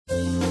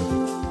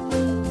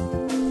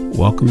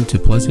Welcome to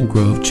Pleasant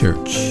Grove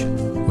Church,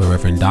 where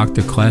Reverend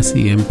Dr.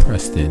 Classy M.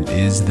 Preston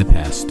is the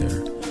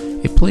pastor.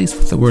 A place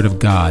where the Word of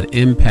God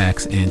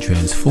impacts and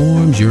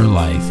transforms your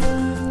life.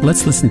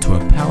 Let's listen to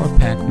a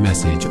power-packed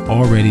message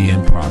already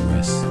in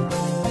progress.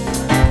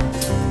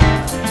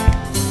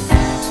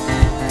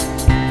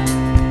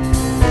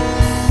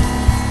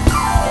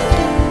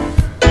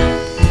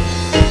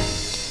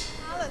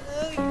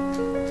 Hallelujah.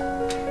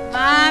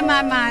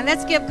 My.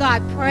 Let's give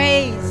God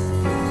praise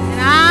and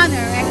honor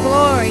and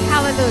glory.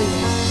 Hallelujah.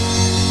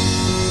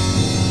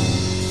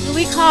 Do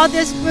we call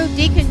this group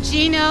Deacon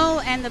Gino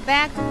and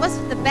what's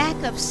the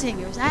backup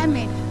singers? I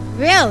mean,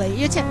 really?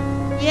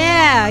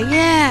 Yeah.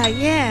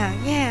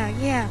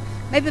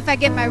 Maybe if I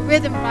get my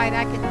rhythm right,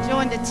 I can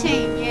join the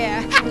team,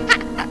 yeah.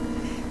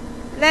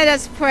 Let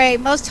us pray.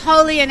 Most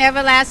holy and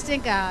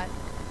everlasting God,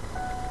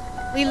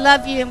 we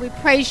love you and we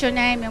praise your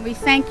name and we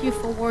thank you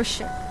for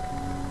worship.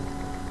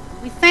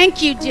 We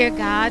thank you, dear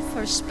God,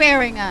 for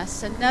sparing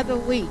us another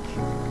week.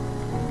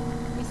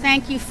 We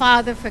thank you,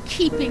 Father, for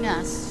keeping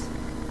us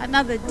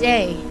another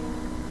day.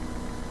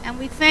 And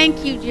we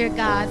thank you, dear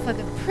God, for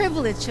the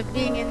privilege of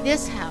being in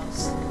this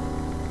house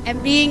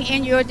and being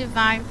in your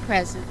divine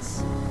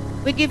presence.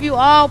 We give you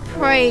all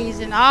praise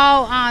and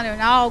all honor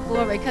and all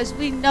glory because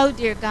we know,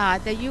 dear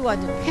God, that you are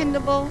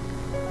dependable,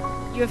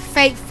 you're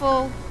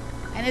faithful,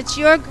 and it's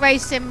your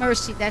grace and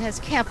mercy that has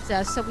kept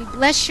us. So we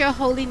bless your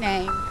holy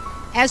name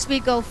as we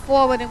go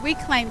forward and we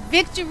claim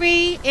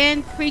victory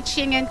in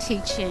preaching and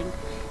teaching.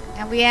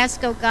 And we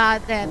ask, oh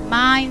God, that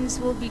minds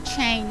will be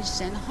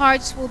changed and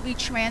hearts will be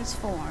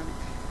transformed.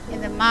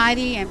 In the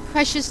mighty and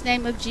precious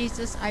name of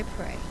Jesus, I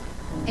pray.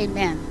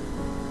 Amen.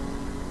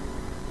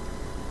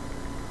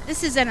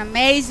 This is an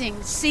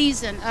amazing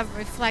season of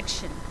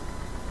reflection.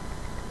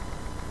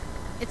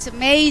 It's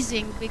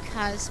amazing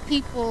because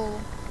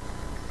people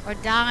are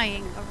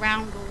dying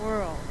around the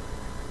world.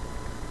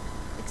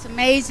 It's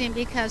amazing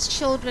because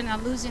children are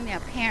losing their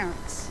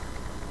parents.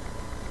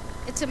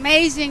 It's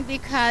amazing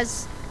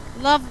because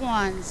loved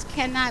ones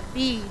cannot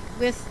be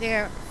with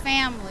their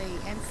family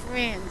and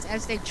friends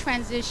as they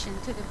transition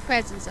to the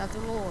presence of the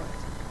Lord.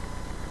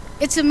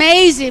 It's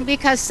amazing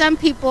because some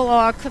people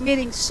are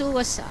committing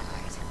suicide,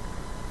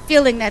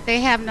 feeling that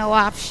they have no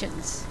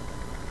options.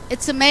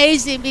 It's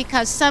amazing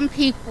because some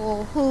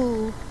people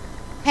who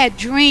had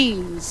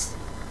dreams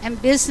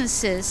and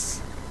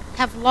businesses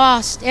have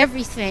lost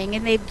everything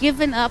and they've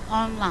given up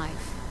on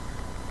life.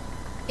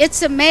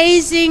 It's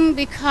amazing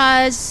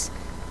because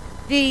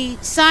the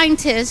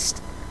scientists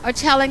are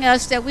telling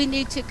us that we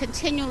need to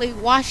continually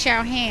wash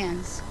our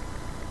hands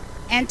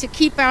and to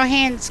keep our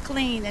hands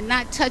clean and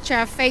not touch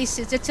our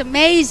faces. It's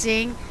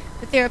amazing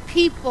that there are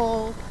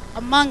people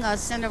among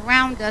us and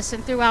around us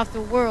and throughout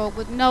the world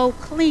with no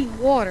clean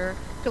water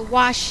to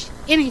wash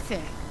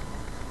anything.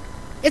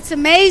 It's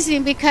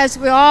amazing because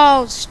we're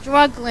all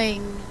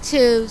struggling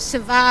to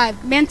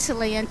survive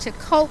mentally and to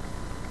cope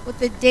with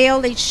the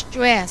daily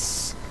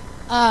stress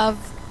of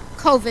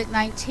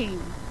COVID-19.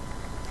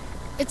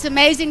 It's an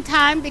amazing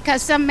time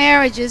because some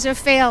marriages are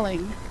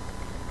failing.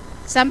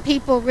 Some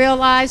people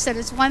realize that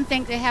it's one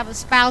thing to have a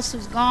spouse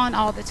who's gone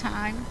all the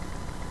time,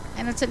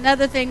 and it's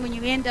another thing when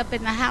you end up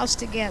in the house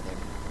together.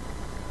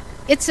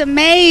 It's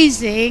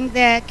amazing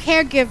that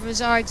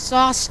caregivers are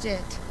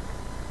exhausted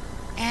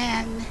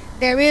and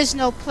there is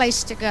no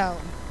place to go.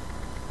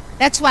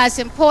 That's why it's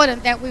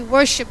important that we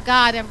worship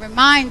God and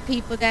remind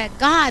people that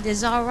God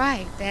is all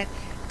right, that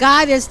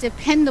God is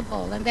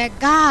dependable, and that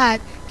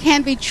God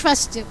can be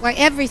trusted for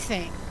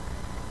everything.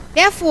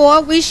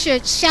 Therefore, we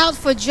should shout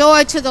for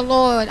joy to the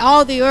Lord,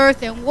 all the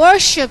earth, and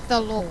worship the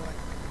Lord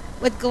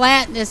with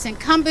gladness and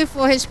come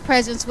before his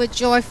presence with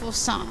joyful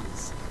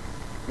songs.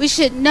 We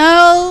should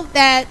know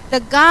that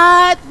the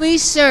God we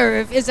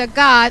serve is a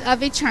God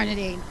of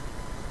eternity.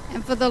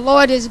 And for the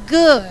Lord is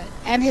good,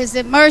 and his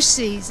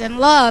mercies and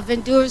love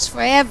endures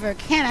forever.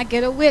 Can I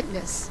get a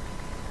witness?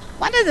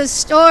 One of the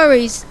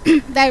stories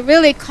that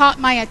really caught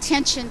my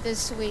attention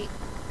this week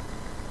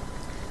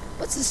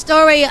was the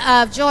story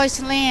of Joyce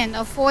Lynn,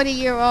 a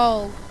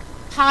 40-year-old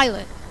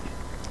pilot.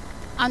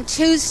 On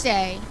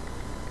Tuesday,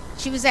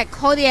 she was at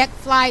Kodiak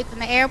Flight from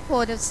the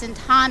airport of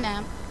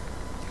Santana,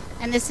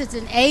 and this is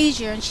in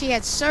Asia, and she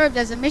had served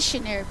as a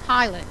missionary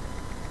pilot.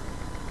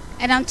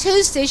 And on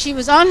Tuesday, she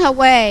was on her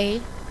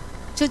way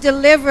to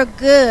deliver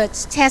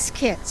goods, test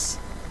kits,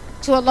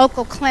 to a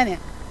local clinic.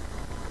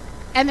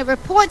 And the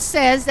report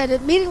says that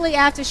immediately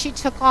after she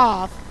took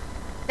off,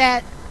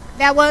 that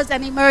there was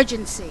an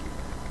emergency.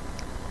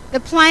 The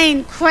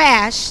plane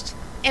crashed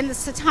in the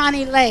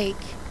Satani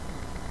Lake,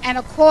 and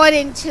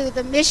according to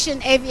the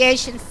Mission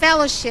Aviation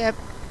Fellowship,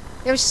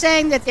 they're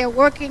saying that they're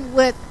working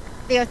with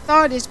the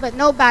authorities, but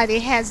nobody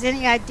has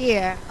any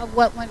idea of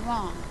what went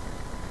wrong.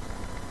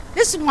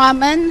 This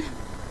woman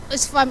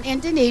was from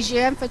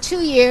Indonesia, and for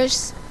 2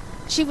 years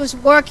she was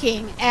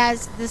working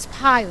as this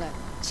pilot.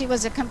 She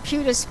was a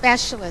computer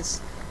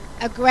specialist,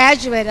 a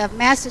graduate of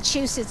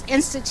Massachusetts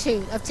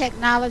Institute of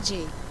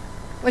Technology,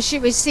 where she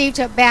received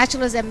her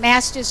bachelor's and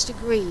master's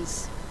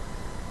degrees.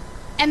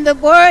 And the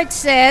word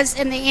says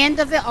in the end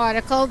of the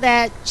article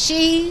that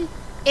she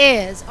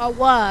is or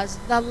was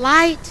the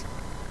light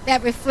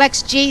that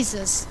reflects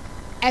Jesus,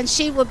 and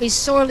she will be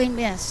sorely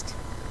missed.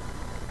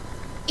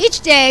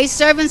 Each day,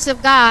 servants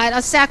of God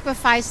are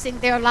sacrificing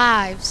their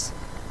lives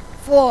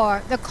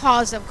for the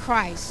cause of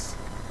Christ.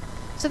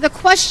 So the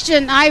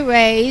question I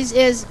raise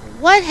is,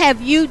 what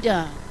have you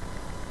done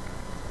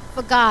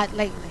for God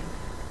lately?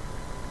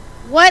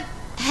 What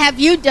have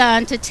you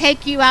done to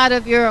take you out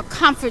of your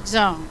comfort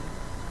zone?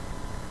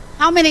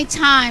 How many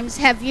times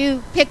have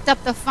you picked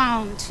up the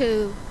phone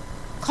to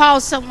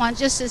call someone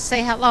just to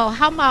say hello?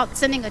 How about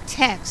sending a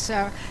text,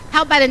 or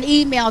how about an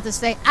email to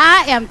say,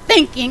 I am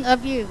thinking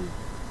of you?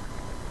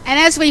 And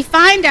as we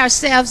find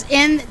ourselves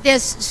in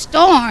this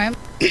storm,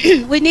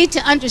 we need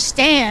to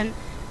understand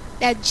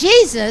that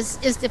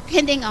Jesus is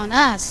depending on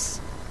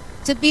us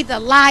to be the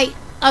light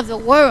of the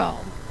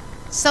world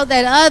so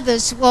that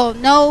others will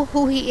know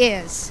who he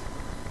is.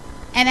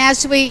 And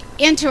as we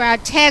enter our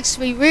text,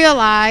 we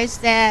realize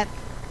that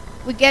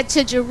we get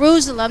to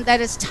Jerusalem,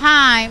 that it's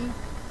time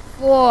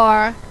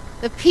for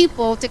the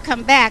people to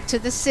come back to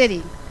the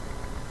city.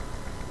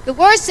 The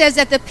word says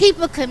that the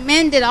people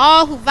commended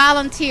all who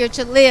volunteered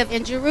to live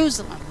in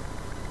Jerusalem.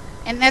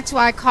 And that's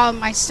why I call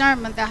my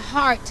sermon The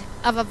Heart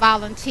of a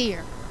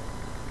Volunteer.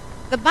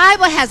 The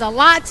Bible has a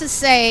lot to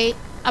say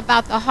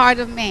about the heart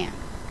of man.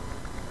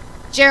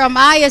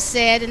 Jeremiah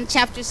said in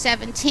chapter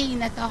 17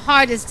 that the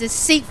heart is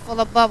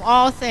deceitful above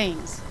all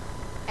things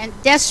and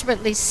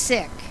desperately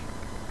sick.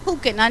 Who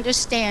can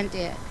understand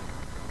it?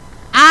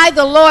 I,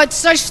 the Lord,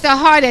 search the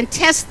heart and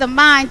test the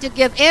mind to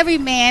give every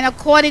man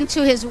according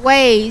to his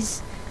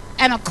ways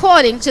and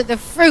according to the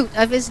fruit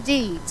of his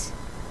deeds.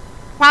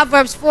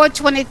 Proverbs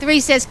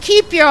 4:23 says,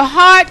 keep your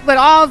heart with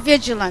all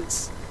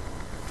vigilance,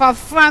 for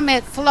from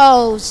it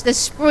flows the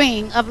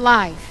spring of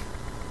life.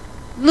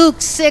 Luke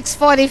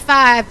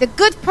 6:45, the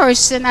good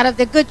person out of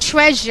the good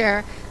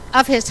treasure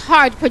of his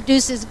heart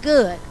produces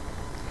good,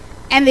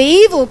 and the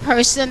evil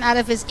person out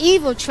of his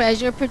evil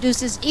treasure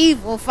produces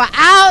evil, for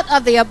out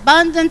of the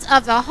abundance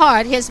of the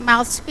heart his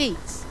mouth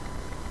speaks.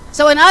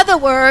 So in other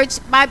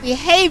words, my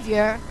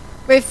behavior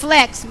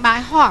reflects my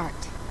heart.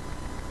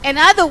 In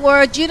other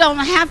words, you don't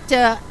have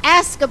to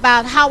ask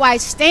about how I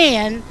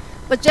stand,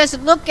 but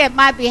just look at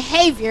my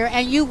behavior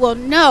and you will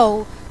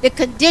know the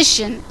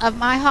condition of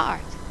my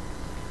heart.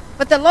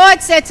 But the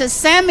Lord said to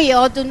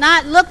Samuel, do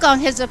not look on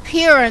his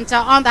appearance or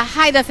on the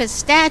height of his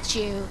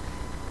stature,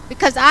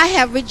 because I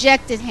have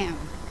rejected him.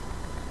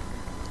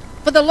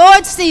 For the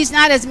Lord sees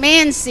not as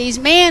man sees.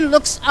 Man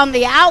looks on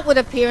the outward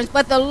appearance,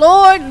 but the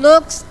Lord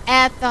looks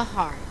at the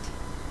heart.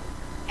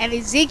 And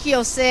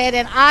Ezekiel said,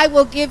 and I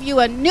will give you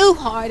a new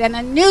heart and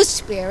a new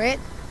spirit,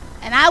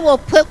 and I will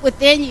put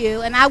within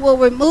you, and I will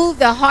remove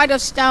the heart of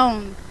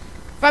stone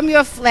from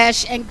your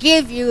flesh and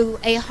give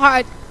you a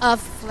heart of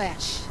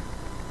flesh.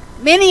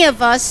 Many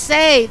of us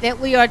say that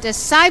we are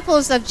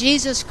disciples of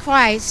Jesus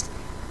Christ,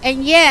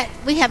 and yet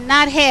we have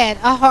not had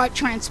a heart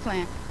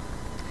transplant.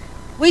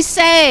 We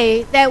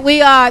say that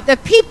we are the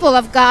people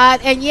of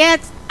God, and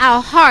yet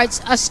our hearts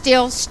are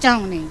still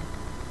stony.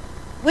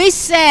 We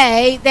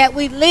say that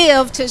we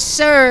live to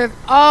serve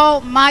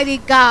Almighty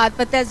God,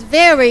 but there's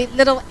very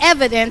little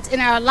evidence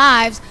in our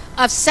lives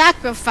of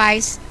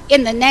sacrifice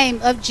in the name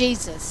of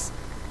Jesus.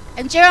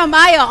 And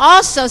Jeremiah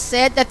also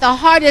said that the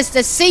heart is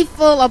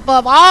deceitful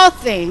above all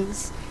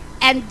things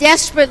and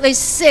desperately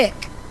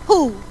sick.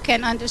 Who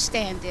can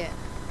understand it?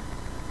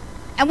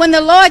 And when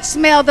the Lord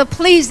smelled the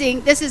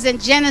pleasing, this is in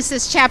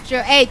Genesis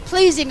chapter 8,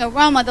 pleasing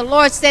aroma, the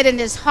Lord said in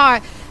his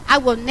heart, I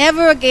will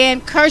never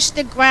again curse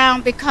the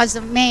ground because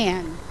of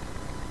man.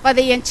 For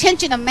the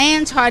intention of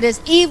man's heart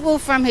is evil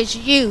from his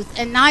youth,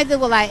 and neither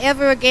will I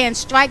ever again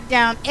strike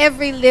down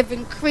every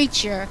living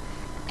creature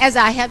as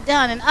I have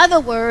done. In other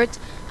words,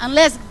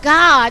 unless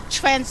God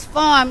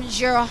transforms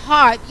your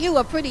heart, you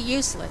are pretty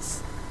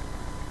useless.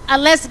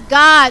 Unless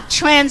God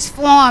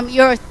transforms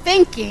your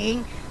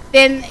thinking,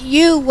 then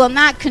you will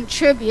not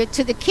contribute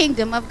to the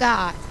kingdom of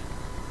God.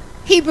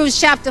 Hebrews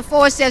chapter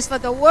 4 says, for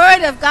the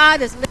word of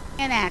God is living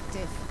and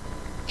active.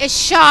 It's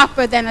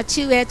sharper than a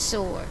two-edged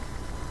sword,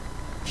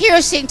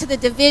 piercing to the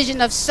division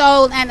of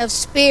soul and of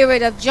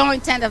spirit, of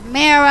joints and of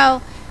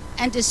marrow,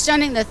 and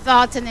discerning the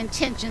thoughts and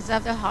intentions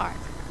of the heart.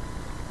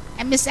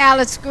 And Miss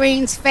Alice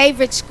Green's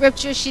favorite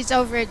scripture, she's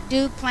over at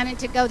Duke, planning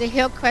to go to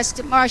Hillcrest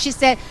tomorrow. She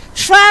said,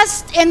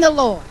 trust in the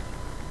Lord.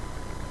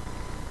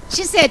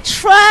 She said,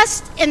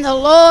 trust in the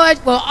Lord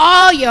with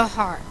all your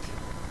heart,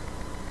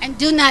 and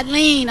do not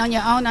lean on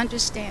your own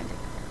understanding.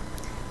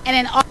 And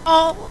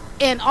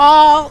in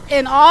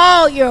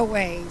all your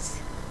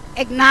ways,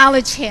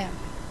 acknowledge him,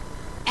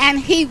 and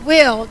he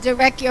will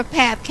direct your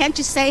path. Can't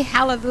you say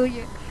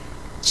hallelujah?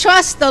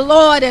 Trust the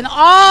Lord in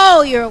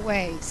all your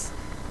ways.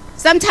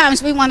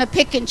 Sometimes we want to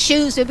pick and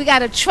choose, but we got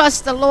to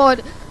trust the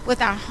Lord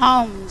with our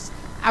homes,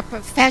 our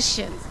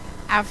professions,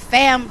 our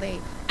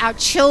family, our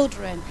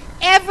children.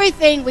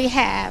 Everything we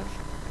have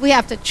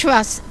to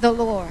trust the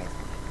Lord.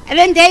 And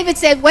then David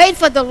said, wait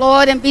for the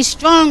Lord and be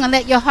strong and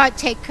let your heart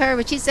take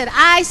courage. He said,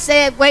 I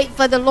said, wait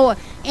for the Lord.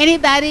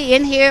 Anybody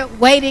in here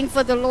waiting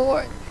for the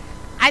Lord?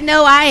 I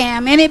know I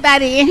am.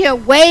 Anybody in here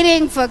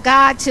waiting for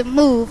God to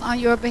move on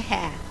your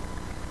behalf?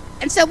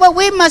 And so what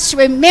we must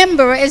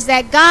remember is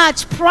that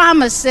God's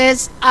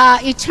promises are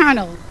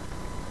eternal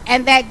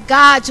and that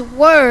God's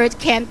word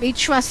can be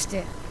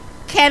trusted.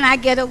 Can I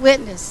get a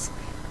witness?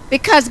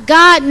 Because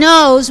God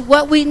knows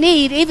what we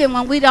need even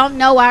when we don't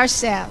know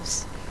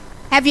ourselves.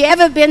 Have you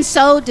ever been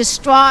so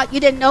distraught you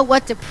didn't know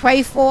what to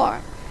pray for?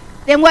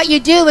 Then what you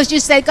do is you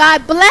say,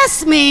 God,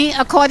 bless me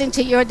according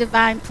to your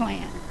divine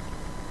plan.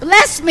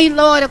 Bless me,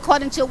 Lord,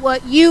 according to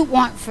what you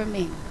want for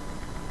me.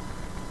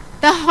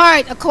 The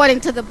heart,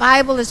 according to the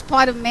Bible, is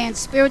part of man's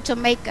spiritual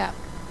makeup.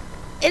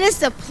 It is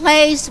the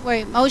place where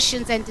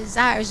emotions and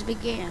desires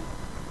begin.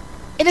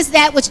 It is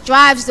that which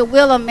drives the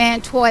will of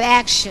man toward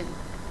action.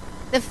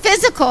 The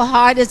physical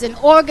heart is an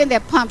organ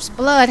that pumps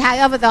blood.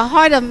 However, the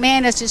heart of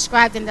man, as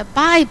described in the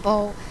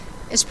Bible,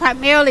 is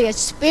primarily a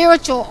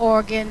spiritual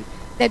organ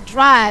that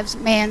drives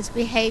man's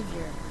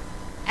behavior.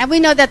 And we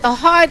know that the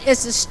heart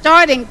is the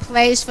starting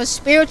place for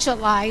spiritual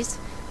life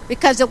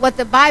because of what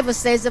the Bible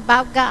says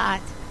about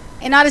God.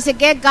 In order to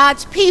get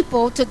God's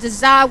people to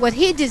desire what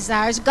he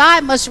desires,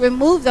 God must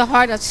remove the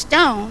heart of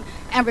stone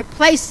and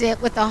replace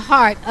it with the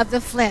heart of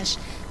the flesh.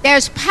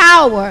 There's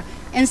power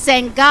in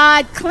saying,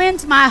 God,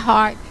 cleanse my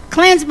heart,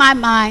 cleanse my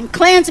mind,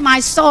 cleanse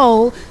my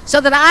soul, so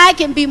that I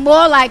can be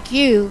more like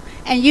you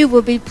and you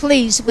will be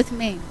pleased with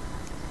me.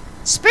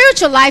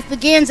 Spiritual life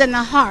begins in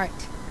the heart,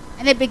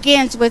 and it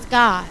begins with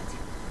God.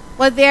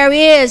 Where there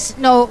is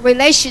no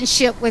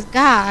relationship with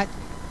God,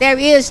 there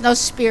is no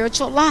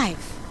spiritual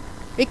life.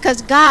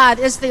 Because God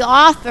is the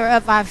author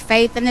of our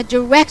faith and the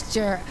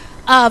director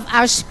of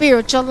our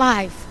spiritual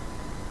life.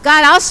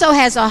 God also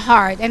has a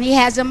heart, and he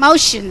has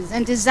emotions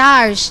and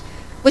desires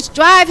which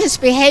drive his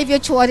behavior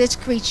toward his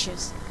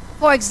creatures.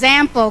 For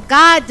example,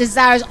 God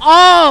desires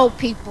all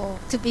people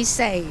to be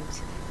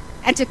saved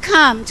and to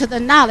come to the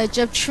knowledge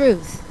of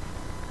truth.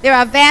 There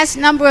are a vast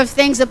number of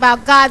things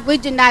about God we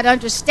do not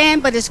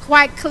understand, but it's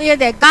quite clear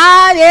that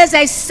God is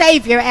a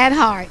Savior at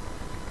heart,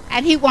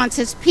 and he wants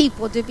his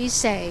people to be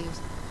saved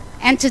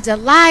and to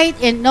delight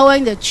in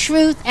knowing the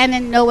truth and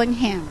in knowing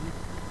him.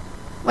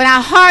 When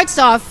our hearts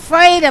are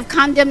afraid of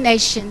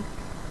condemnation,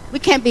 we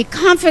can be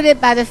comforted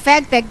by the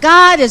fact that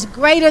God is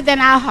greater than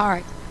our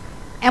heart.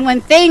 And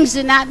when things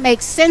do not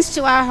make sense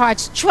to our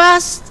hearts,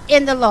 trust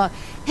in the Lord.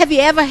 Have you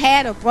ever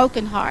had a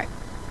broken heart?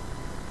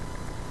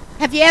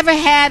 Have you ever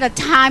had a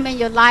time in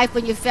your life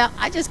when you felt,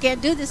 I just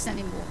can't do this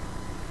anymore?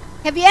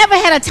 Have you ever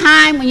had a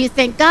time when you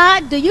think,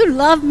 God, do you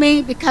love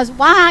me? Because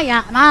why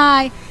am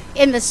I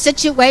in the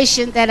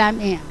situation that I'm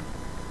in?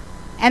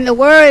 And the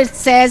word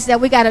says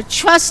that we got to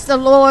trust the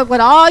Lord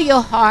with all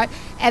your heart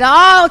at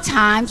all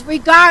times,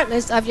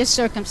 regardless of your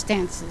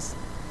circumstances.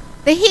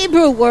 The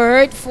Hebrew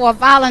word for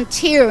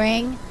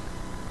volunteering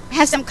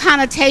has some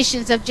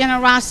connotations of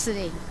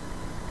generosity,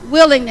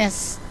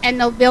 willingness, and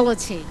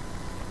nobility.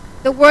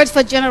 The word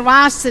for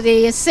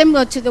generosity is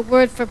similar to the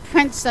word for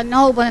prince or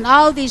noble, and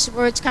all these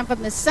words come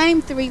from the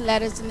same three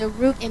letters in the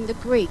root in the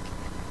Greek.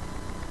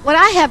 What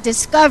I have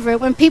discovered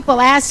when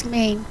people ask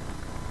me,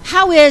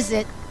 how is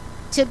it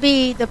to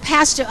be the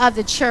pastor of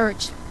the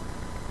church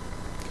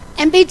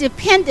and be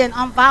dependent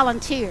on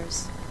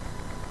volunteers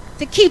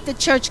to keep the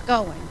church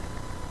going?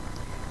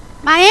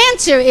 My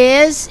answer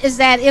is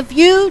that if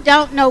you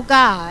don't know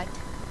God,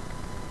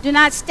 do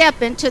not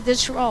step into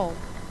this role.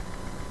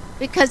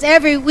 Because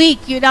every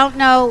week you don't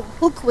know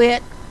who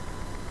quit,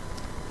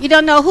 you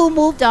don't know who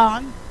moved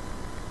on,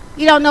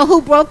 you don't know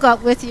who broke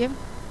up with you,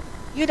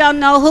 you don't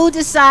know who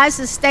decides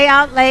to stay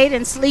out late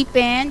and sleep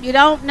in. You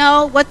don't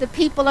know what the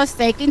people are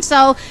thinking.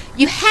 So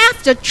you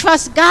have to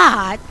trust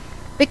God,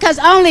 because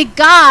only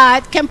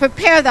God can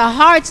prepare the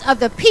hearts of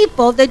the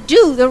people to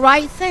do the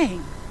right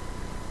thing.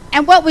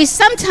 And what we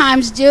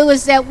sometimes do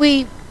is that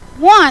we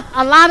want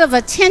a lot of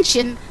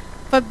attention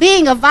for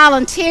being a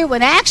volunteer,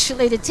 when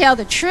actually, to tell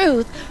the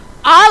truth,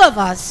 all of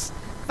us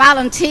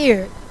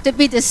volunteered to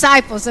be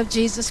disciples of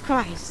Jesus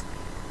Christ.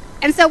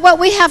 And so what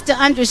we have to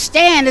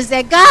understand is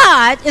that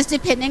God is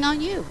depending on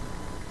you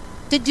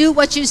to do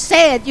what you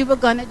said you were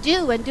going to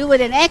do, and do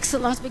it in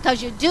excellence,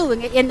 because you're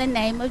doing it in the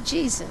name of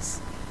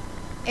Jesus.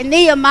 In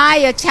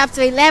Nehemiah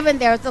chapter 11,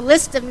 there's a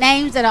list of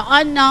names that are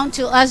unknown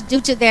to us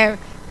due to their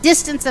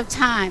distance of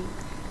time.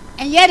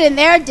 And yet in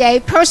their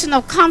day,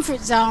 personal comfort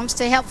zones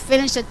to help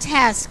finish a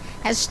task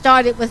has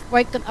started with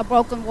a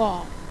broken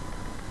wall.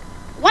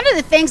 One of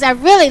the things I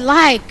really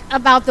like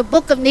about the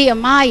book of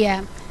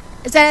Nehemiah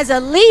is that as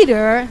a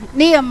leader,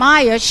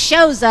 Nehemiah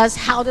shows us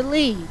how to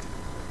lead.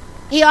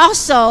 He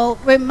also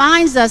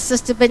reminds us,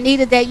 Sister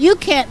Benita, that you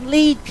can't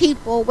lead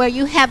people where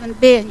you haven't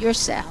been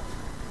yourself.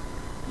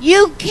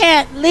 You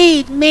can't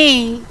lead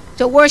me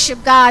to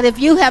worship God if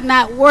you have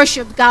not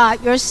worshiped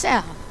God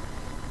yourself.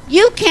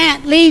 You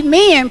can't lead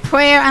me in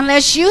prayer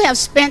unless you have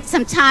spent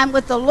some time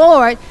with the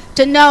Lord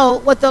to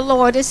know what the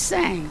Lord is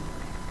saying.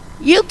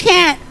 You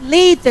can't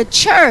lead the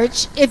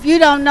church if you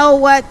don't know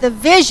what the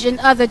vision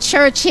of the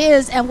church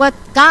is and what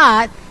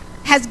God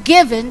has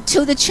given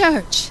to the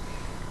church.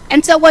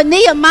 And so what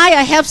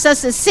Nehemiah helps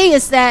us to see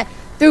is that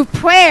through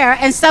prayer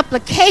and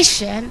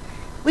supplication,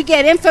 we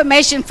get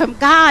information from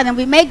God, and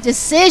we make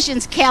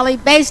decisions, Kelly,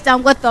 based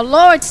on what the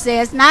Lord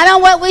says, not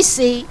on what we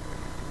see,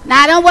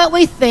 not on what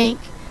we think,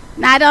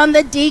 not on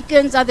the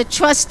deacons or the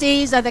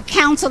trustees or the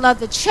council of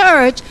the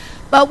church,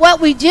 but what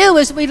we do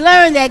is we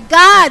learn that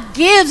God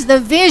gives the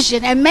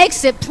vision and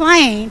makes it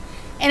plain,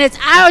 and it's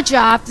our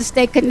job to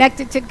stay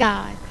connected to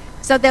God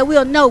so that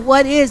we'll know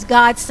what is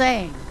God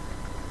saying.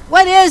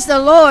 What is the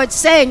Lord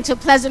saying to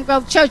Pleasant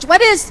Grove Church?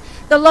 What is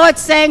the Lord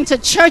saying to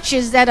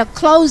churches that are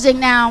closing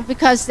now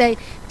because they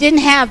didn't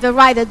have the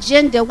right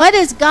agenda? What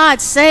is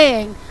God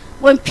saying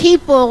when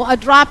people are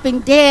dropping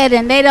dead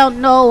and they don't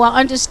know or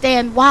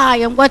understand why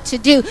and what to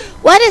do?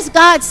 What is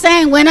God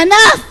saying when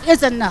enough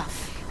is enough?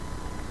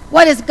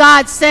 What is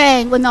God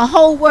saying when the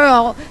whole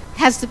world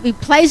has to be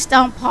placed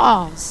on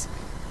pause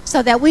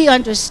so that we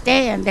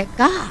understand that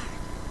God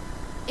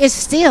is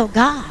still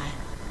God?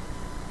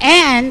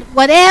 And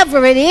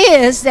whatever it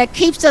is that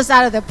keeps us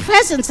out of the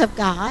presence of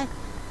God,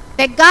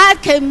 that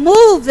God can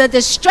move the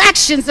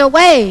distractions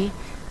away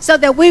so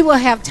that we will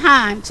have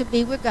time to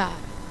be with God.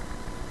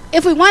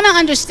 If we want to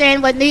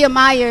understand what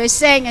Nehemiah is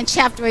saying in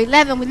chapter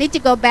 11, we need to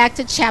go back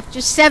to chapter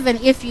 7,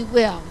 if you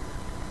will.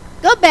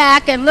 Go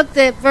back and look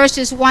at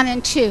verses 1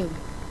 and 2.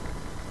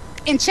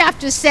 In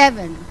chapter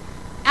 7,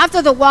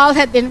 after the wall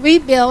had been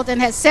rebuilt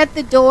and had set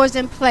the doors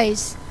in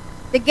place,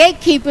 the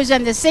gatekeepers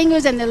and the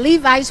singers and the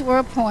Levites were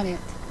appointed.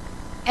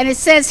 And it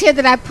says here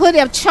that I put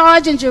in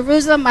charge in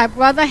Jerusalem my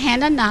brother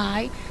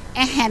Hanani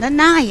and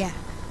Hananiah,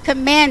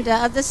 commander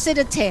of the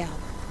citadel.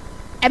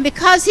 And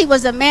because he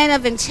was a man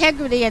of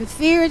integrity and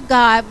feared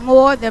God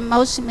more than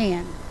most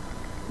men.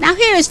 Now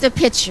here is the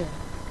picture.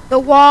 The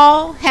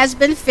wall has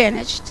been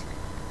finished.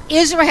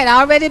 Israel had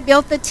already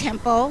built the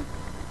temple,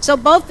 so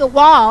both the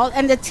wall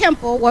and the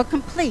temple were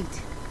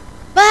complete.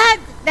 But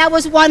there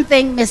was one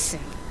thing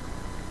missing.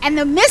 And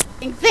the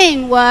missing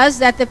thing was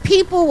that the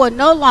people were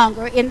no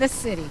longer in the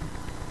city.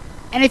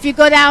 And if you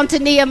go down to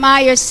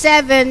Nehemiah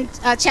 7,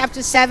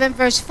 chapter 7,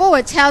 verse 4,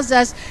 it tells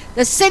us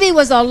the city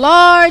was a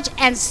large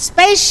and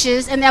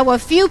spacious, and there were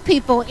few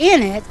people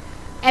in it,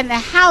 and the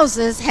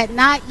houses had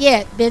not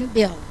yet been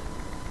built.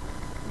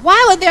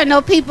 Why were there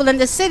no people in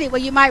the city?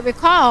 Well, you might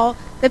recall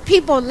the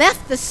people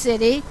left the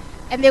city,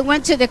 and they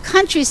went to the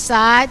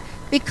countryside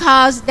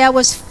because there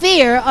was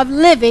fear of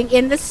living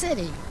in the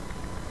city.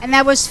 And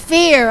there was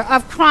fear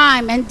of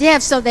crime and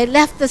death, so they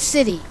left the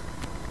city.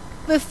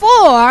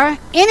 Before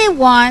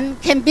anyone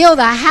can build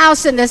a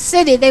house in the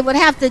city, they would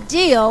have to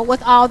deal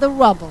with all the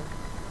rubble.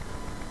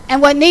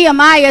 And what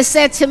Nehemiah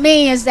said to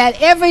me is that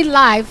every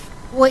life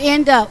will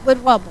end up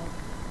with rubble.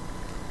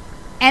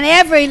 And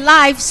every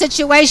life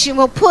situation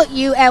will put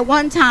you at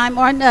one time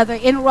or another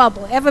in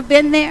rubble. Ever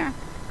been there?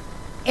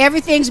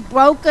 Everything's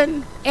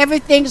broken,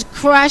 everything's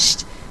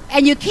crushed,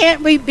 and you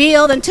can't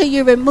rebuild until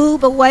you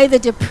remove away the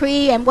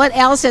debris and what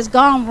else has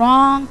gone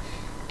wrong.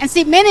 And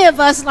see, many of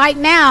us right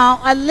now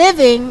are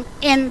living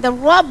in the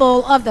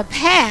rubble of the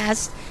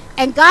past,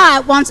 and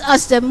God wants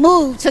us to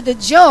move to the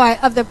joy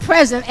of the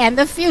present and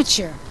the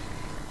future.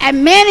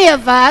 And many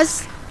of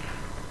us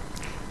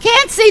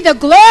can't see the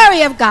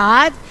glory of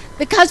God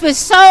because we're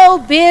so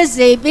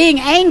busy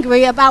being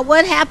angry about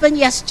what happened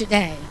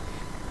yesterday.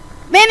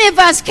 Many of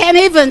us can't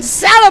even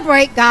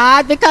celebrate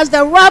God because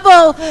the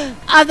rubble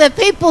of the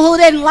people who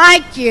didn't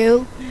like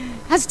you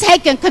has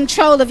taken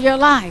control of your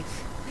life.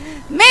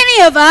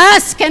 Many of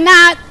us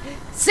cannot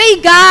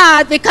see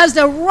God because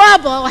the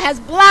rubble has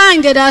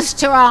blinded us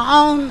to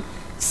our own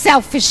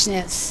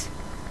selfishness.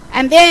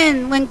 And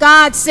then when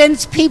God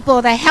sends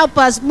people to help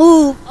us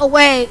move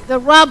away the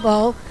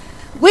rubble,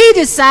 we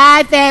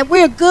decide that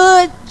we're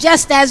good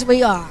just as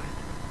we are.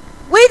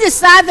 We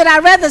decide that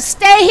I'd rather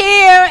stay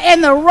here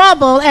in the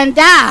rubble and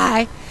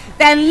die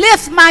than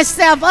lift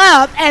myself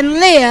up and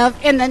live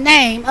in the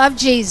name of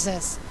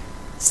Jesus.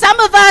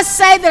 Some of us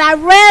say that I'd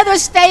rather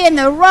stay in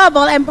the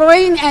rubble and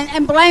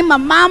blame my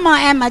mama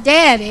and my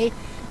daddy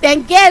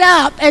than get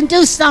up and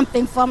do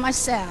something for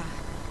myself.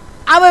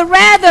 I would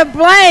rather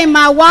blame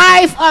my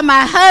wife or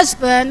my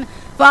husband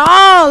for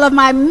all of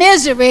my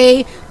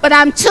misery, but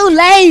I'm too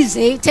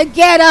lazy to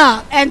get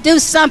up and do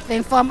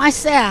something for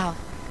myself.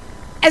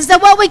 And so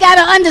what we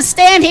got to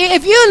understand here,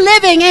 if you're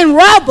living in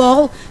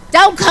rubble,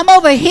 don't come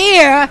over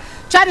here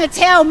trying to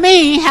tell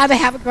me how to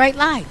have a great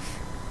life.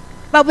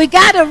 But we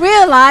got to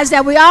realize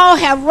that we all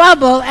have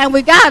rubble, and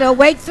we got to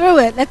wade through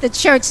it. Let the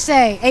church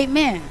say,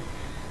 amen.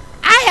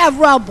 I have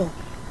rubble.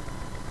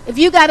 If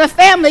you got a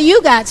family,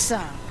 you got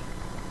some.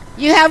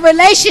 You have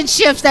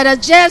relationships that are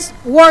just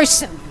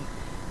worsened.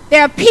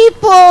 There are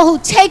people who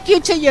take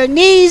you to your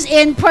knees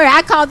in prayer.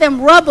 I call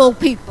them rubble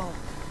people.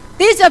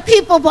 These are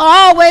people who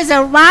always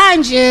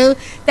remind you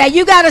that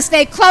you got to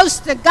stay close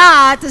to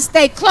God to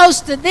stay close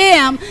to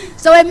them.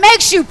 So it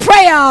makes you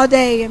pray all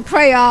day and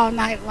pray all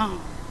night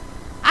long.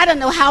 I don't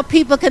know how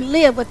people can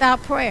live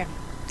without prayer.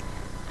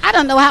 I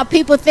don't know how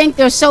people think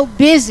they're so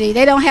busy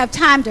they don't have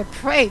time to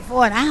pray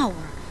for an hour.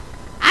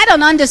 I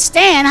don't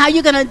understand how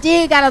you're going to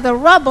dig out of the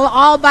rubble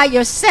all by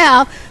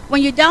yourself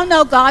when you don't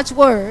know God's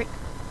word.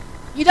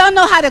 You don't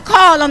know how to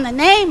call on the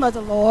name of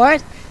the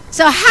Lord.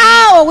 So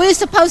how are we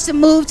supposed to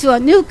move to a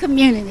new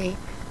community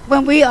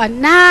when we are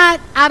not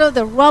out of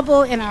the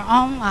rubble in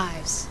our own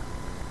lives?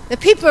 The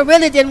people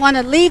really didn't want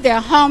to leave their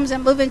homes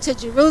and move into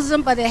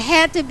Jerusalem, but it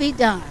had to be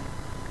done.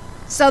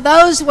 So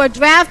those who were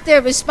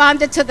drafted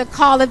responded to the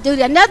call of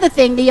duty. Another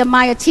thing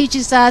Nehemiah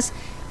teaches us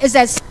is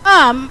that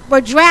some were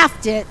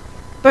drafted,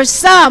 but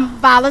some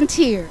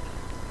volunteered.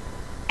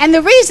 And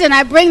the reason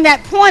I bring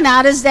that point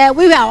out is that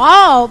we have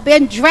all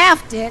been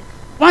drafted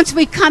once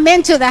we come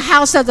into the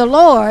house of the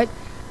Lord,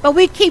 but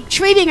we keep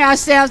treating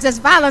ourselves as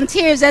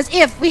volunteers as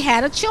if we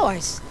had a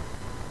choice.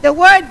 The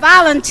word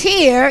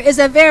volunteer is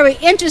a very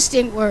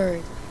interesting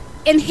word.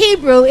 In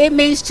Hebrew, it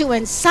means to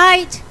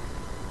incite,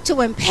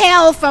 to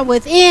impel from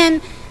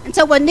within. And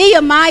so what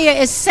Nehemiah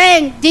is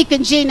saying,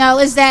 Deacon Gino,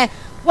 is that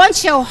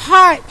once your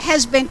heart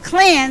has been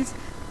cleansed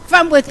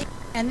from within,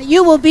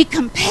 you will be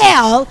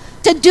compelled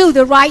to do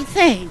the right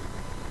thing.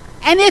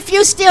 And if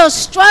you're still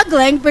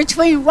struggling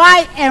between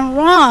right and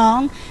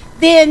wrong,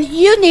 then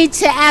you need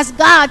to ask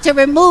God to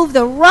remove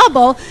the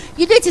rubble.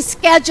 You need to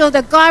schedule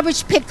the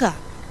garbage pickup.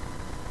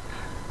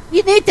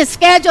 You need to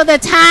schedule the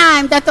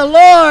time that the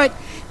Lord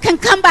can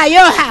come by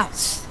your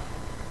house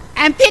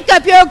and pick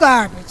up your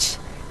garbage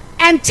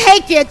and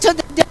take it to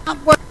the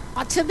dump where it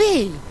ought to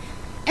be.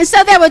 And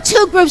so there were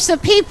two groups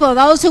of people,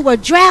 those who were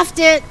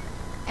drafted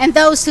and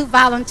those who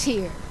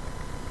volunteered.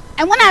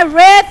 And when I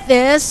read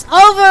this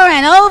over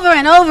and over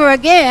and over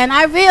again,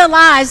 I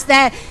realized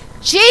that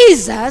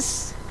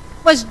Jesus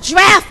was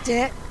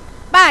drafted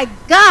by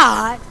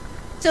God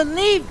to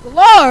leave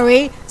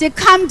glory to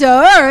come to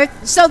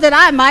earth so that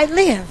I might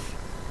live.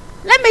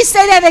 Let me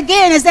say that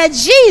again, is that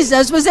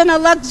Jesus was in a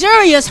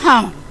luxurious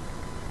home.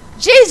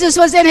 Jesus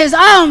was in his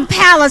own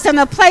palace in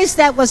a place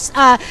that was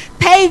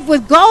paved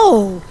with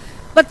gold.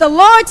 But the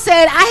Lord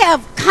said, I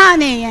have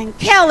Connie and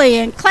Kelly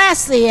and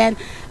Classy, and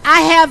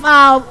I have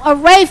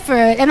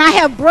Rayford, and I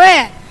have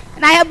Brett,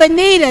 and I have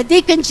Benita,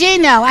 Deacon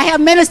Gino, I have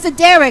Minister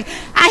Derek,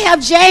 I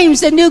have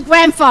James, the new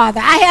grandfather,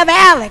 I have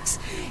Alex,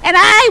 and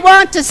I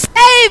want to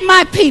save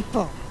my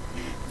people.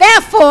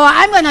 Therefore,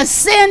 I'm going to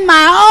send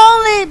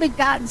my only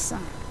begotten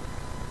Son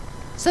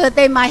so that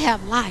they might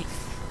have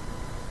life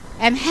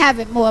and have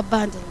it more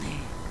abundantly.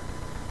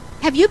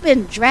 Have you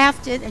been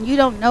drafted and you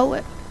don't know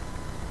it?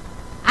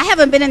 I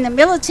haven't been in the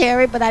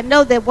military, but I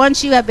know that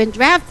once you have been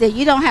drafted,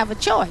 you don't have a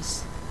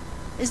choice.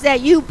 Is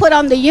that you put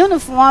on the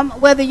uniform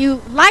whether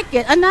you like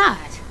it or not.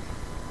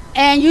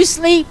 And you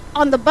sleep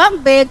on the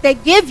bunk bed they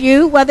give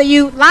you whether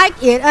you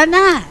like it or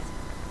not.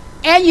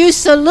 And you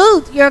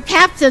salute your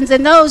captains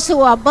and those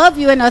who are above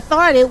you in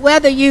authority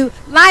whether you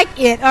like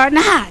it or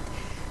not.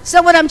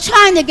 So what I'm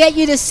trying to get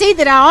you to see,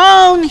 that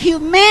our own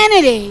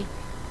humanity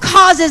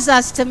causes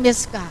us to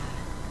miss God.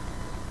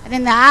 And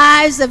in the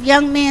eyes of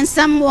young men,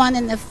 someone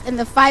in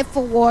the fight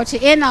for war, to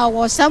end our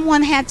war,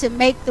 someone had to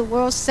make the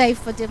world safe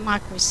for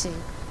democracy.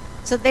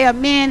 So there are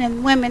men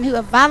and women who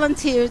have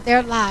volunteered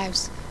their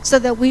lives so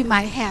that we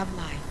might have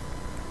life.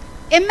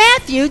 In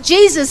Matthew,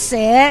 Jesus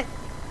said,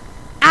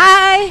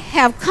 I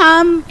have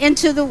come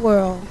into the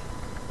world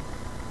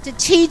to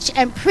teach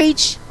and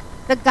preach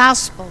the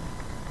gospel.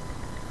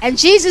 And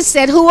Jesus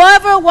said,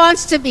 whoever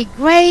wants to be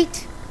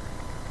great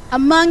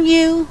among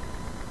you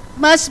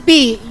must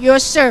be your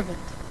servant.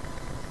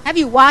 Have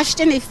you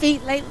washed any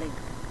feet lately?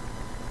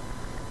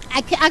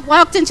 I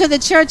walked into the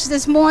church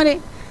this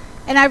morning,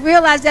 and I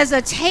realized there's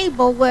a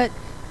table with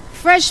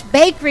fresh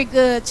bakery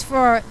goods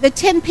for the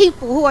 10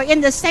 people who are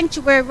in the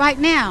sanctuary right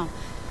now.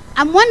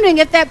 I'm wondering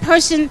if that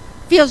person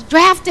feels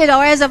drafted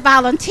or as a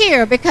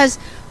volunteer, because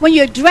when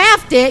you're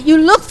drafted, you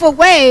look for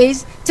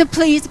ways to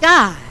please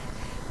God.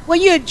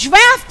 When you're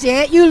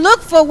drafted, you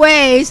look for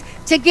ways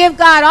to give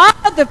God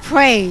all the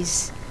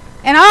praise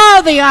and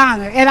all the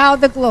honor and all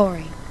the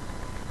glory.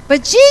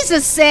 But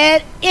Jesus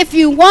said, if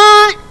you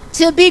want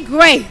to be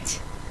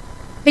great,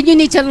 then you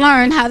need to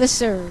learn how to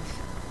serve.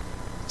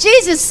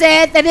 Jesus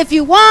said that if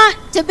you want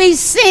to be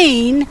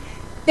seen,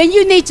 then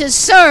you need to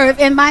serve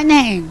in my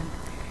name.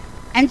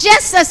 And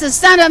just as the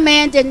Son of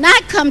Man did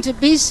not come to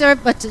be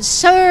served, but to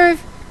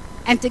serve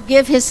and to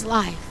give his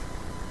life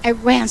a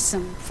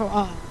ransom for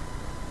all.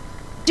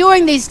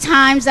 During these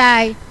times,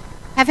 I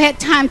have had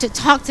time to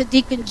talk to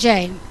Deacon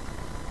Jay.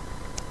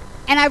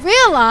 And I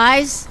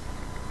realized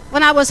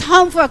when I was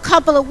home for a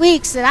couple of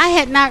weeks that I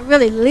had not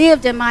really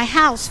lived in my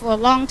house for a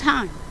long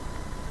time.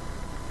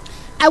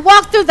 I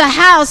walked through the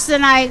house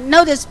and I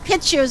noticed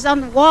pictures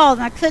on the wall,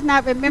 and I could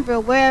not remember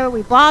where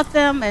we bought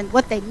them and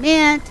what they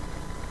meant.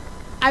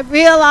 I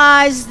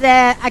realized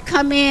that I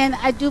come in,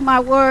 I do my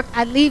work,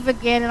 I leave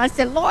again, and I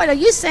said, Lord, are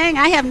you saying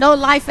I have no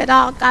life at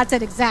all? God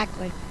said,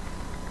 exactly.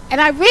 And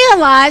I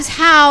realized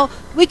how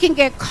we can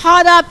get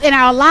caught up in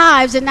our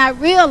lives and not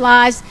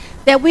realize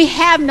that we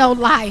have no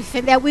life,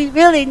 and that we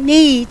really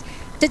need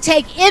to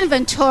take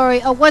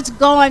inventory of what's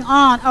going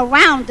on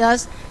around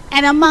us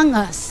and among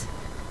us.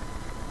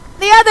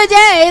 The other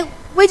day,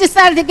 we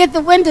decided to get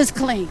the windows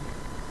clean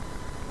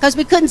because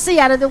we couldn't see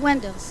out of the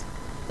windows.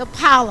 The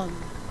pollen,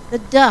 the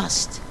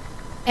dust,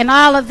 and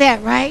all of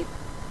that, right?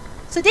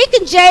 So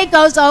Deacon Jay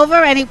goes over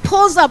and he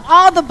pulls up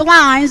all the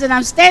blinds, and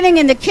I'm standing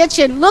in the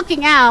kitchen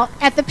looking out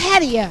at the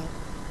patio.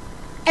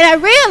 And I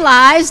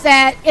realized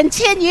that in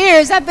 10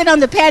 years, I've been on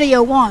the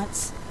patio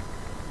once.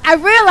 I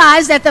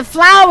realized that the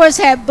flowers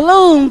had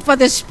bloomed for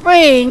the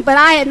spring, but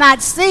I had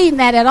not seen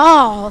that at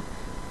all.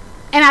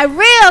 And I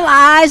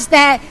realized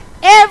that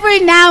every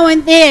now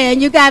and then,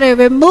 you got to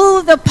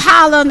remove the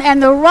pollen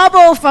and the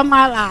rubble from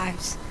our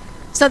lives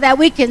so that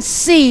we can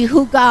see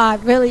who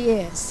God really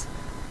is.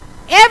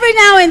 Every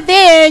now and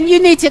then,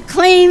 you need to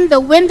clean the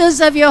windows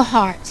of your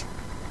heart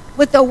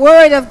with the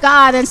word of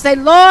God and say,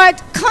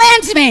 Lord,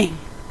 cleanse me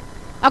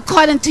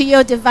according to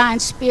your divine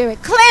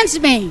spirit. Cleanse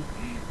me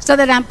so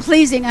that I'm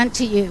pleasing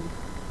unto you.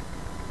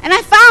 And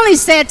I finally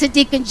said to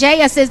Deacon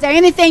Jay, I said, is there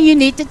anything you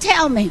need to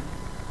tell me?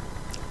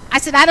 I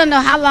said, I don't know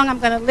how long I'm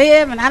going to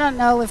live, and I don't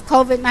know if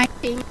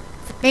COVID-19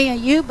 for me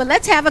and you, but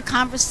let's have a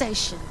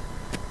conversation.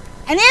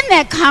 And in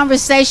that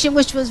conversation,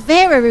 which was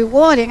very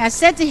rewarding, I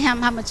said to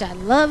him how much I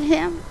love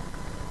him.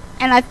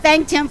 And I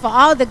thanked him for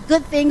all the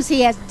good things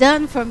he has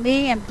done for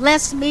me and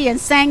blessed me and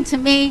sang to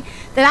me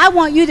that I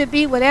want you to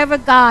be whatever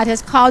God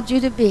has called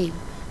you to be.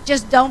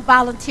 Just don't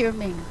volunteer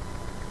me.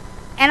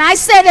 And I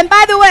said, and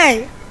by the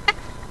way,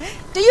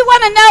 do you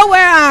want to know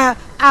where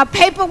our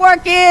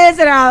paperwork is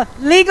and our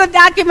legal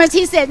documents?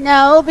 He said,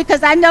 no,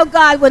 because I know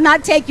God will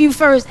not take you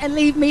first and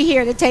leave me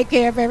here to take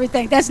care of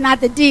everything. That's not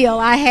the deal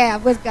I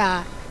have with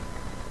God.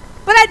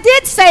 But I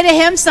did say to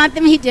him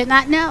something he did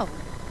not know.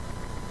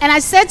 And I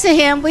said to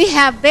him, we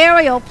have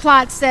burial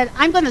plots that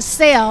I'm going to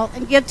sell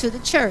and give to the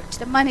church,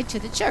 the money to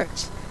the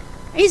church.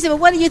 And he said, well,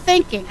 what are you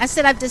thinking? I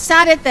said, I've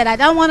decided that I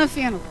don't want a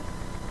funeral.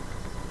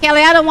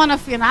 Kelly, I don't want a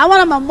funeral. I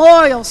want a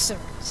memorial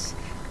service.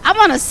 I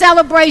want a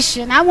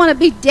celebration. I want to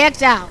be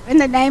decked out in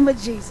the name of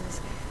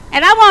Jesus.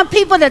 And I want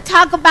people to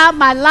talk about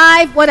my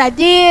life, what I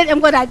did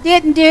and what I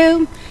didn't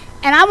do.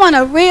 And I want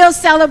a real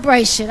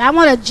celebration. I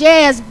want a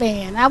jazz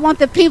band. I want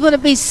the people to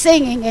be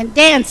singing and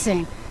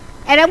dancing.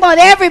 And I want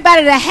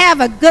everybody to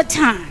have a good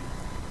time.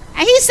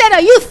 And he said,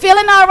 are you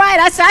feeling all right?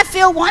 I said, I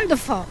feel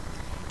wonderful.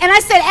 And I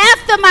said,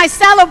 after my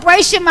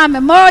celebration, my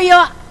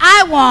memorial,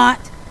 I want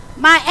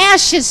my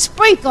ashes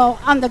sprinkled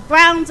on the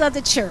grounds of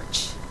the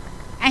church.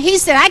 And he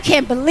said, I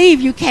can't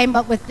believe you came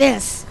up with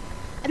this.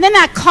 And then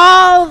I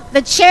called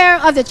the chair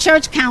of the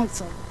church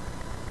council.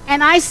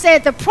 And I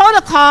said, the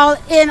protocol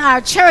in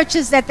our church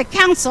is that the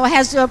council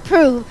has to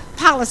approve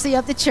policy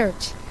of the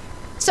church.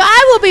 So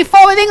I will be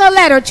forwarding a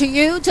letter to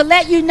you to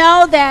let you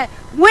know that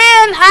when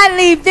I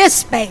leave this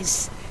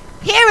space,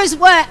 here is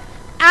what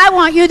I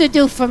want you to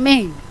do for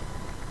me.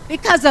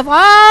 Because of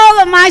all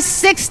of my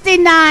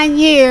 69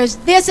 years,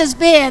 this has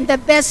been the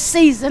best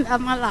season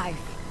of my life.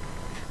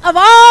 Of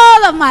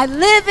all of my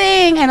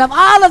living and of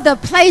all of the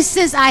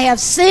places I have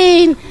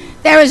seen,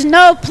 there is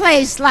no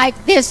place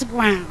like this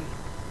ground.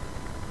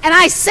 And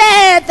I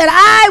said that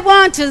I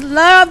want to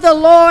love the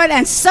Lord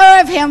and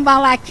serve him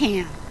while I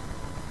can.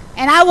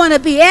 And I want to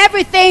be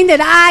everything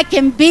that I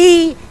can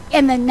be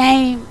in the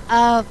name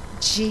of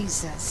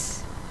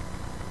Jesus.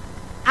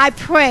 I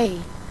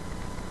pray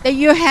that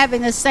you're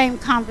having the same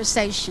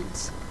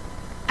conversations.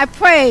 I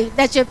pray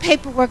that your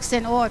paperwork's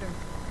in order.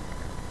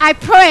 I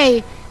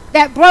pray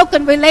that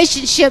broken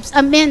relationships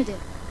amended.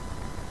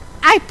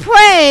 I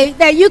pray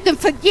that you can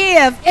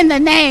forgive in the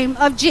name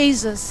of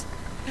Jesus.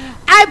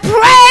 I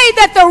pray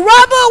that the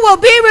rubble will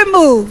be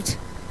removed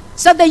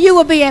so that you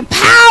will be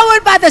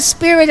empowered by the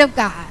Spirit of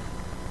God.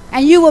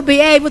 And you will be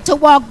able to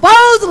walk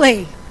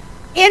boldly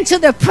into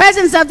the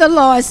presence of the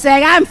Lord,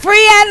 saying, I'm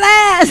free at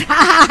last.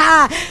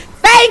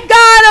 Thank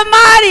God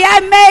Almighty, I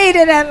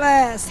made it at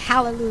last.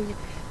 Hallelujah.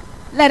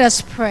 Let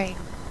us pray.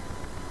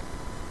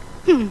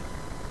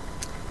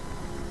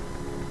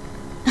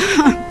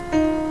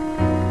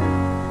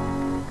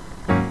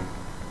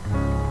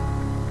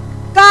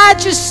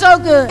 God, you're so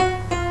good.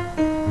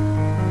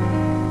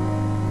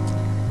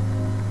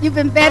 You've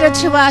been better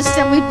to us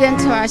than we've been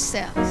to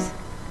ourselves.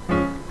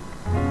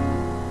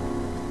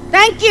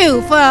 Thank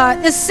you for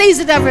this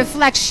season of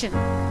reflection.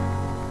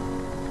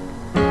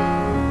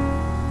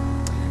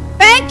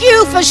 Thank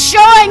you for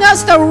showing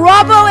us the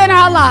rubble in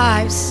our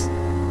lives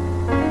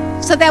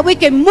so that we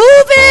can move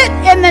it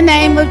in the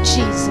name of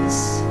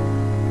Jesus.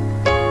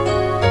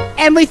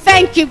 And we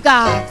thank you,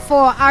 God,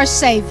 for our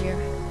Savior.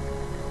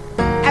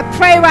 I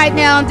pray right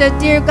now,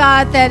 dear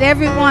God, that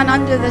everyone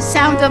under the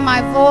sound of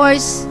my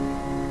voice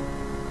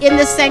in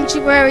the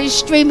sanctuary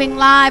streaming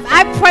live,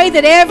 I pray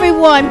that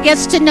everyone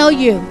gets to know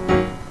you.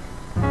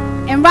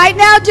 And right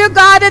now, dear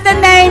God, in the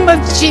name of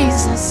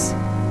Jesus,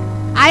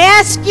 I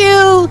ask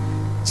you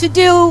to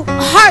do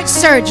heart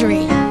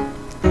surgery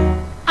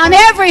on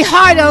every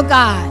heart, oh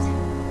God.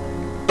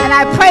 And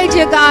I pray,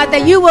 dear God,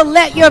 that you will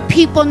let your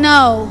people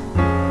know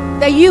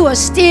that you are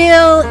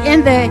still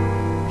in the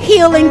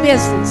healing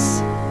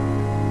business.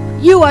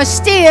 You are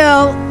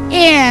still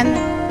in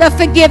the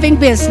forgiving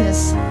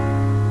business.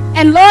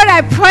 And Lord,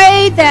 I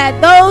pray that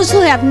those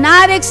who have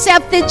not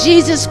accepted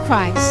Jesus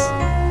Christ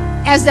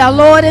as their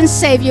Lord and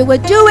Savior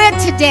would do it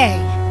today.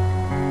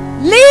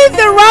 Leave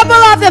the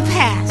rubble of the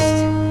past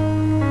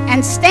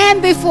and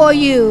stand before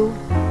you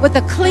with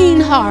a clean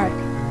heart,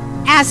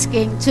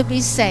 asking to be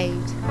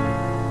saved.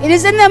 It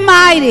is in the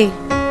mighty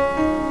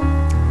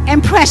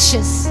and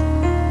precious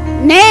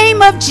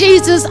name of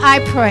Jesus I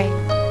pray.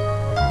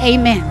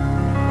 Amen.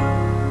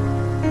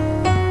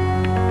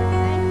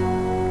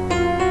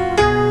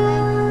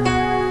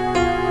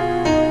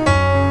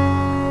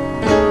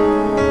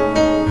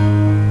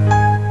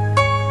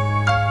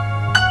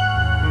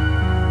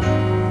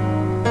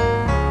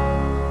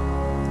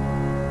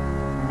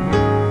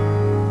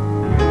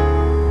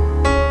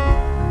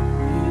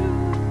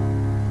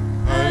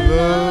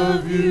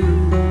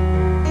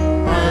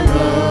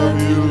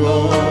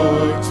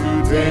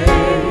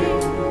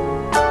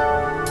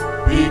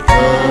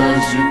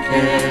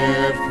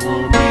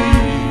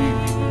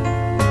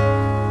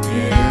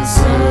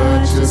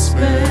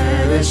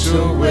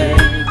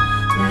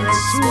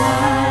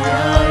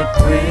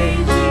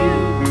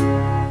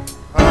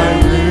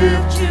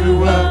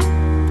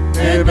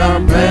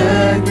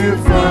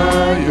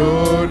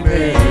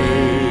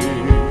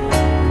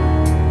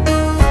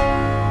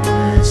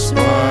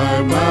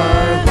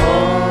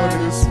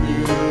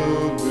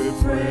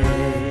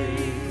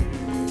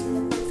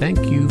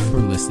 Thank you for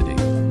listening.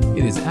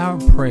 It is our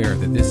prayer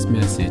that this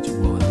message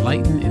will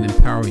enlighten and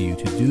empower you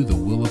to do the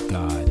will of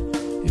God.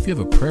 If you have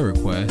a prayer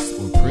request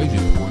or praise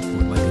report or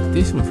would like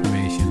additional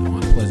information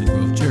on Pleasant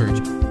Grove Church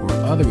or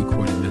other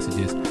recorded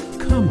messages,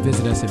 come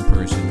visit us in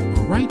person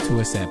or write to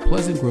us at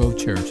Pleasant Grove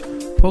Church,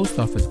 Post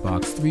Office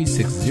Box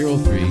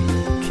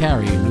 3603,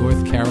 Cary,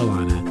 North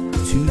Carolina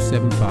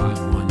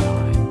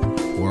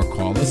 27519, or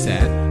call us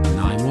at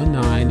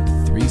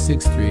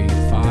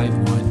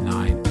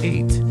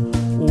 919-363-5198.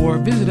 Or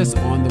visit us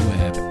on the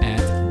web at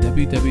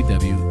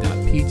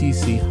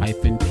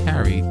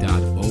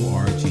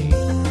www.pgc-cary.org.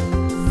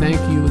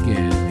 Thank you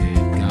again.